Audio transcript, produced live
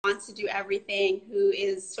wants to do everything, who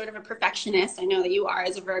is sort of a perfectionist, I know that you are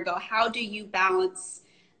as a Virgo, how do you balance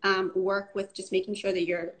work with just making sure that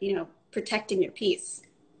you're, protecting your peace?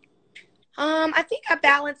 I think I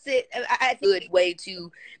balance it. I think a good way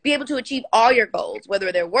to be able to achieve all your goals,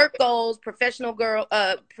 whether they're work goals, professional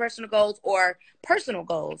goals, or personal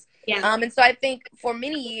goals. Yeah. And so I think for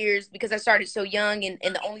many years, because I started so young, and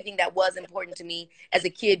the only thing that was important to me as a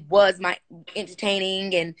kid was my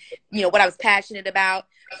entertaining and, what I was passionate about.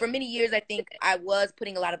 For many years, I think I was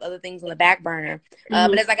putting a lot of other things on the back burner.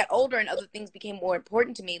 But as I got older and other things became more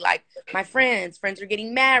important to me, like my friends are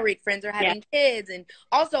getting married, friends are having kids, and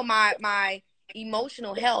also my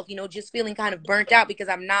emotional health, just feeling kind of burnt out because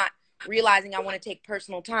I'm not realizing I want to take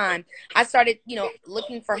personal time. I started,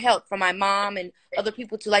 looking for help from my mom and other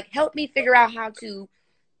people to like help me figure out how to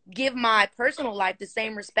give my personal life the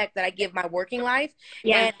same respect that I give my working life.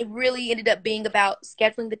 Yeah. And it really ended up being about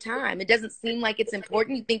scheduling the time. It doesn't seem like it's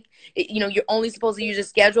important. You think, you're only supposed to use your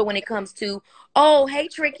schedule when it comes to, oh, hey,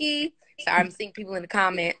 Tricky. Sorry, I'm seeing people in the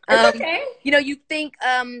comment. It's okay.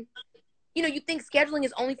 You think scheduling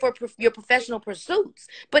is only for your professional pursuits,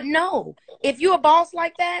 but no. If you're a boss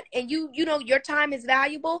like that and your time is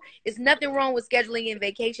valuable, it's nothing wrong with scheduling in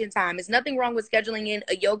vacation time. It's nothing wrong with scheduling in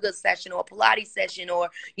a yoga session or a Pilates session or,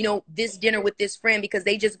 this dinner with this friend because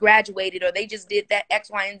they just graduated or they just did that X,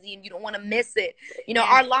 Y, and Z and you don't want to miss it.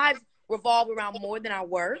 Our lives revolve around more than our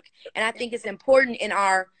work. And I think it's important in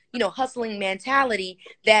our, hustling mentality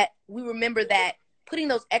that we remember that putting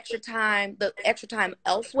the extra time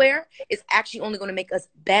elsewhere is actually only going to make us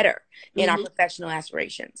better in our professional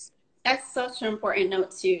aspirations. That's such an important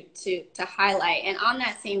note to highlight. And on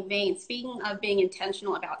that same vein, speaking of being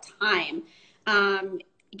intentional about time,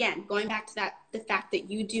 again, going back to the fact that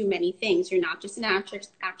you do many things. You're not just an actress,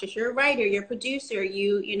 you're a writer, you're a producer,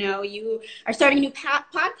 you are starting a new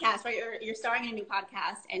podcast, right? You're starting a new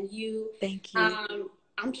podcast and Thank you.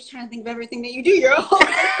 I'm just trying to think of everything that you do. You're a whole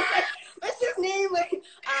let's just name it.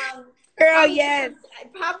 Girl, yes. I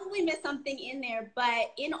probably missed something in there,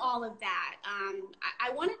 but in all of that,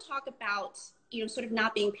 I want to talk about, sort of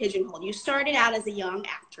not being pigeonholed. You started out as a young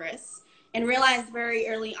actress and realized very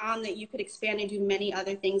early on that you could expand and do many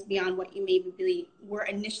other things beyond what you maybe were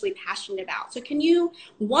initially passionate about. So can you,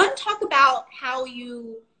 talk about how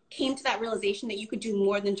you came to that realization that you could do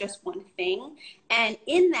more than just one thing? And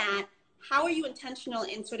in that, how are you intentional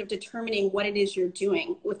in sort of determining what it is you're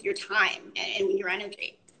doing with your time and your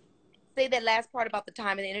energy? Say that last part about the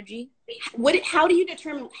time and energy. How do you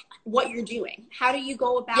determine what you're doing? How do you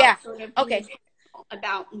go about sort of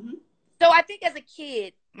about? So I think as a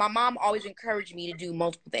kid, my mom always encouraged me to do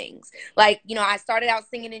multiple things. Like, I started out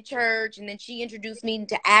singing in church and then she introduced me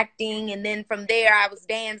into acting. And then from there I was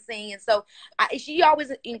dancing. And so she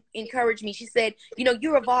always encouraged me. She said,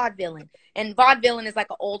 you're a vaudevillain. And vaudevillain is like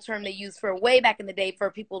an old term they used for way back in the day for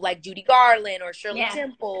people like Judy Garland or Shirley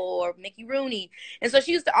Temple or Mickey Rooney. And so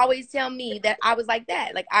she used to always tell me that I was like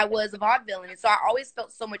that. Like I was a vaudevillain. And so I always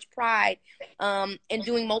felt so much pride in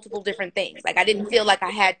doing multiple different things. Like I didn't feel like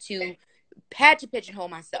I had to pigeonhole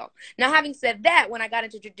myself. Now, having said that, when I got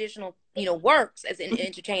into traditional, works as an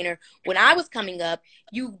entertainer, when I was coming up,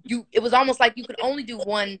 it was almost like you could only do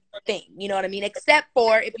one thing, you know what I mean? Except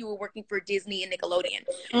for if you were working for Disney and Nickelodeon,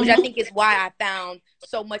 which I think is why I found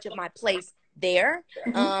so much of my place there,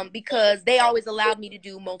 because they always allowed me to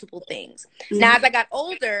do multiple things. Now, as I got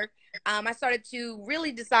older, I started to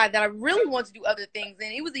really decide that I really want to do other things.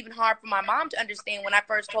 And it was even hard for my mom to understand when I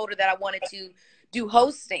first told her that I wanted to do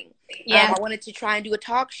hosting. I wanted to try and do a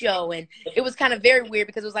talk show, and it was kind of very weird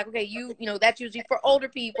because it was like, okay, that's usually for older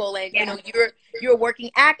people, and you're a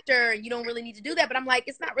working actor and you don't really need to do that. But I'm like,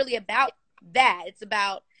 it's not really about that. It's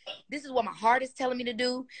about, this is what my heart is telling me to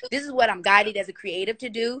do. This is what I'm guided as a creative to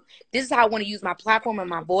do. This is how I want to use my platform and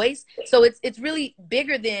my voice. So it's really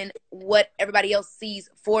bigger than what everybody else sees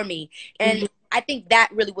for me. And I think that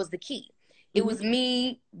really was the key. It was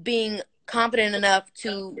me being confident enough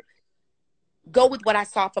to go with what I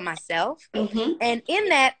saw for myself. And in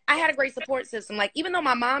that, I had a great support system. Like, even though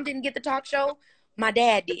my mom didn't get the talk show, my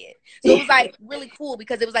dad did. So it was like really cool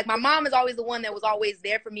because it was like my mom is always the one that was always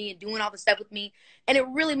there for me and doing all the stuff with me. And it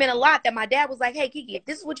really meant a lot that my dad was like, hey, Kiki, if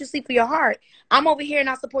this is what you see for your heart, I'm over here and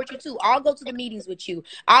I'll support you too. I'll go to the meetings with you.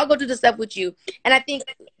 I'll go do the stuff with you. And I think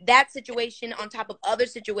that situation, on top of other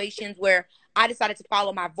situations where I decided to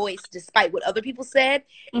follow my voice despite what other people said,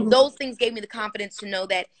 those things gave me the confidence to know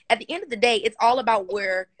that at the end of the day, it's all about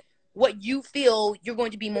what you feel you're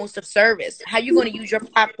going to be most of service, how you're going to use your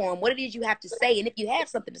platform, what it is you have to say, and if you have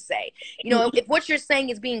something to say. If what you're saying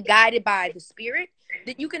is being guided by the spirit,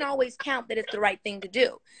 then you can always count that it's the right thing to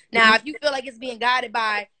do. Now, if you feel like it's being guided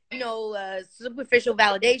by superficial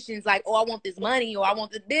validations like, oh, I want this money, or I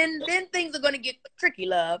want this, then things are going to get tricky,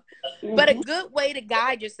 love. But a good way to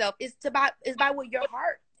guide yourself is by what your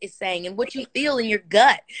heart is saying and what you feel in your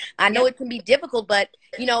gut. I know it can be difficult, but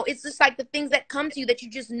it's just like the things that come to you that you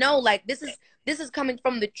just know, like, this is coming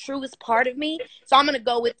from the truest part of me, so I'm going to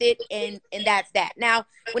go with it, and that's that. Now,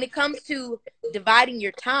 when it comes to dividing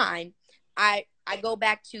your time, I go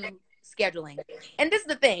back to scheduling. And this is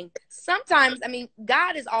the thing. Sometimes, I mean,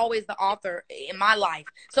 God is always the author in my life.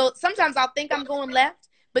 So sometimes I'll think I'm going left,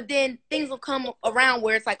 but then things will come around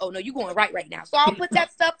where it's like, oh no, you're going right now. So I'll put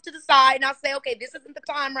that stuff to the side and I'll say, okay, this isn't the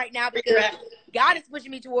time right now because God is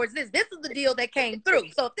pushing me towards this. This is the deal that came through.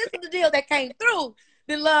 So if this is the deal that came through,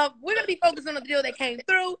 then love, we're going to be focused on the deal that came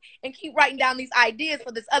through and keep writing down these ideas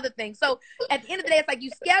for this other thing. So at the end of the day, it's like you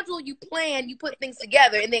schedule, you plan, you put things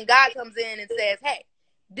together, and then God comes in and says, hey,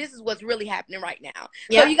 this is what's really happening right now.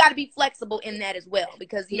 So you got to be flexible in that as well,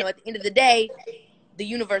 because, at the end of the day, the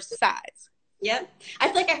universe decides. Yep. I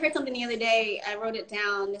feel like I heard something the other day. I wrote it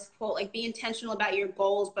down, this quote, like, be intentional about your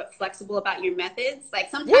goals, but flexible about your methods. Like,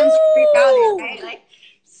 sometimes you freak out, right? Like,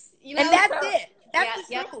 and that's it. That's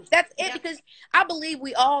the truth. That's it, because I believe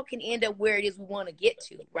we all can end up where it is we want to get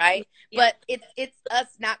to, right? But it's us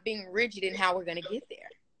not being rigid in how we're going to get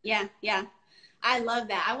there. Yeah. I love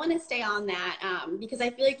that. I want to stay on that because I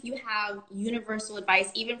feel like you have universal advice,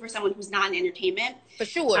 even for someone who's not in entertainment. For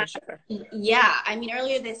sure. Yeah. I mean,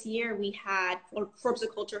 earlier this year, we had Forbes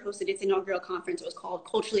of Culture hosted its inaugural conference. It was called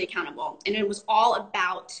Culturally Accountable. And it was all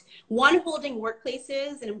about, one, holding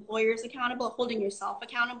workplaces and employers accountable, holding yourself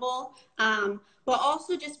accountable, but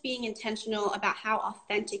also just being intentional about how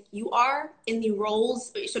authentic you are in the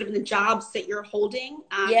roles, sort of in the jobs that you're holding.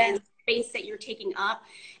 And space that you're taking up.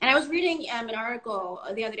 And I was reading an article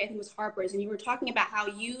the other day, I think it was Harper's, and you were talking about how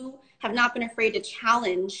you have not been afraid to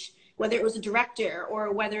challenge, whether it was a director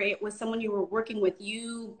or whether it was someone you were working with.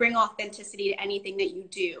 You bring authenticity to anything that you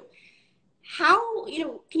do. How,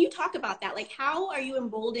 can you talk about that? Like, how are you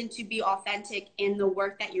emboldened to be authentic in the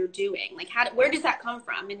work that you're doing? Like, where does that come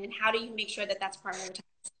from? And how do you make sure that that's prioritized?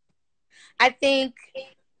 I think,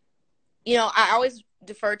 I always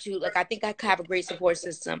defer to, like, I think I have a great support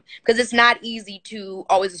system, because it's not easy to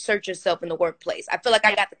always assert yourself in the workplace. I feel like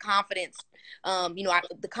I got the confidence,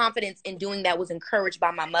 the confidence in doing that was encouraged by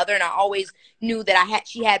my mother, and I always knew that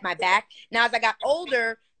she had my back. Now, as I got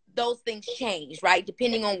older, those things changed, right?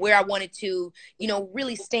 Depending on where I wanted to,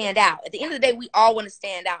 really stand out. At the end of the day, we all want to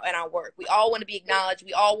stand out in our work. We all want to be acknowledged.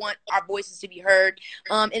 We all want our voices to be heard.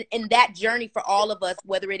 And that journey for all of us,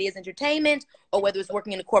 whether it is entertainment or whether it's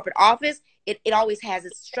working in a corporate office, it always has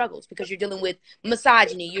its struggles, because you're dealing with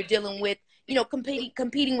misogyny. You're dealing with,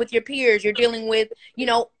 competing with your peers. You're dealing with,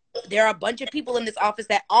 there are a bunch of people in this office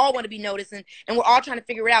that all want to be noticed, and we're all trying to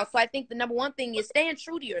figure it out. So I think the number one thing is staying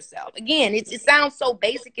true to yourself. Again, it sounds so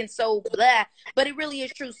basic and so blah, but it really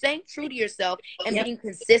is true. Staying true to yourself and being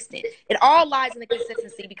consistent. It all lies in the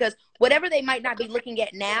consistency, because whatever they might not be looking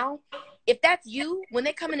at now, if that's you, when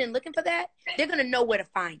they come in and looking for that, they're going to know where to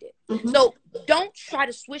find it. So don't try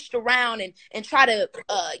to switch it around and try to,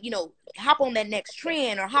 hop on that next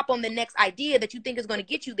trend or hop on the next idea that you think is going to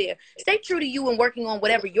get you there. Stay true to you and working on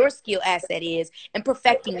whatever your skill asset is and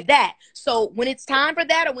perfecting that. So when it's time for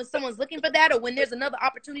that, or when someone's looking for that, or when there's another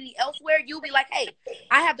opportunity elsewhere, you'll be like, hey,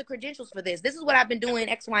 I have the credentials for this. This is what I've been doing,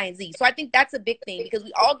 X, Y, and Z. So I think that's a big thing, because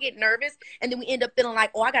we all get nervous and then we end up feeling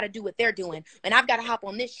like, oh, I got to do what they're doing and I've got to hop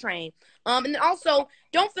on this train. And then also,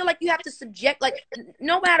 don't feel like you have to subject, like,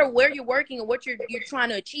 no matter where you're working or what you're trying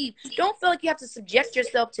to achieve, don't feel like you have to subject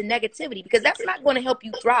yourself to negativity, because that's not going to help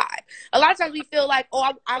you thrive. A lot of times we feel like,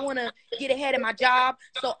 oh, I want to get ahead in my job,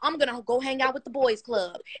 so I'm going to go hang out with the boys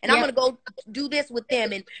club, and I'm going to go do this with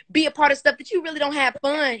them and be a part of stuff that you really don't have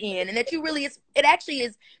fun in, and that it actually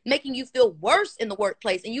is making you feel worse in the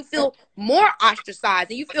workplace, and you feel more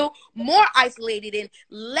ostracized, and you feel more isolated and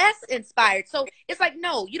less inspired. So it's like,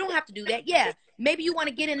 no, you don't have to do that. Yeah, maybe you want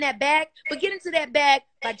to get in that bag, but get into that bag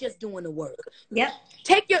by just doing the work.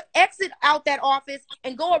 Take your exit out that office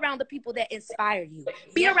and go around the people that inspire you.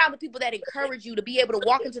 Be around the people that encourage you to be able to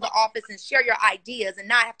walk into the office and share your ideas and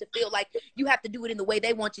not have to feel like you have to do it in the way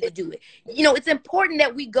they want you to do it. It's important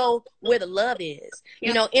that we go where the love is,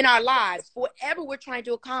 in our lives, for whatever we're trying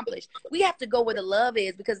to accomplish. We have to go where the love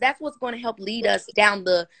is, because that's what's going to help lead us down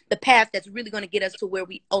the path that's really going to get us to where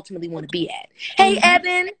we ultimately want to be at. Hey,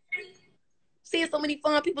 Evan. Seeing so many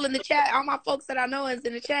fun people in the chat. All my folks that I know is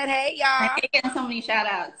in the chat. Hey, y'all. Getting so many shout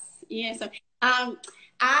outs. Yeah. So,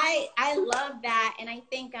 I love that, and I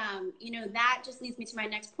think you know, that just leads me to my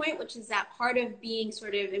next point, which is that part of being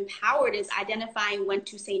sort of empowered is identifying when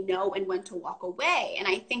to say no and when to walk away. And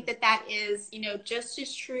I think that that is, you know, just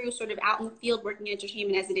as true sort of out in the field working in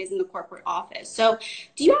entertainment as it is in the corporate office. So,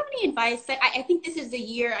 do you have any advice? I think this is a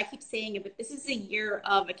year. I keep saying it, but this is a year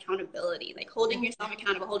of accountability, like holding yourself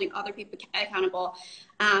accountable, holding other people accountable.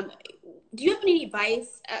 Um, do you have any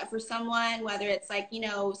advice for someone, whether it's like, you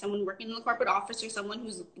know, someone working in the corporate office or someone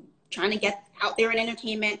who's trying to get out there in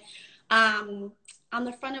entertainment, on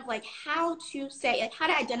the front of like how to say, like how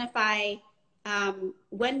to identify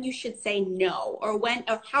when you should say no, or when,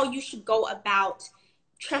 or how you should go about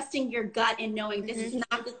trusting your gut and knowing this is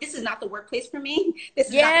not the workplace for me. This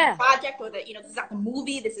is not the project, or the, you know, this is not the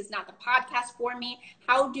movie. This is not the podcast for me.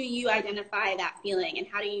 How do you identify that feeling, and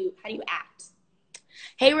how do you act?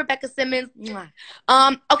 Hey, Rebecca Simmons.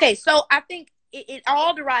 Okay, so I think it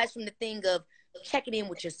all derives from the thing of checking in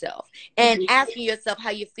with yourself and asking yourself how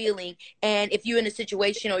you're feeling, and if you're in a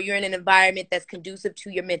situation or you're in an environment that's conducive to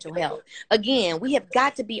your mental health. Again, we have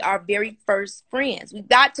got to be our very first friends. We've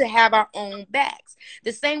got to have our own backs.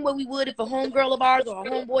 The same way we would if a homegirl of ours or a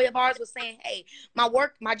homeboy of ours was saying, hey,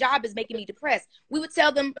 my job is making me depressed. We would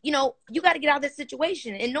tell them, you know, you got to get out of this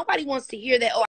situation. And nobody wants to hear that, oh,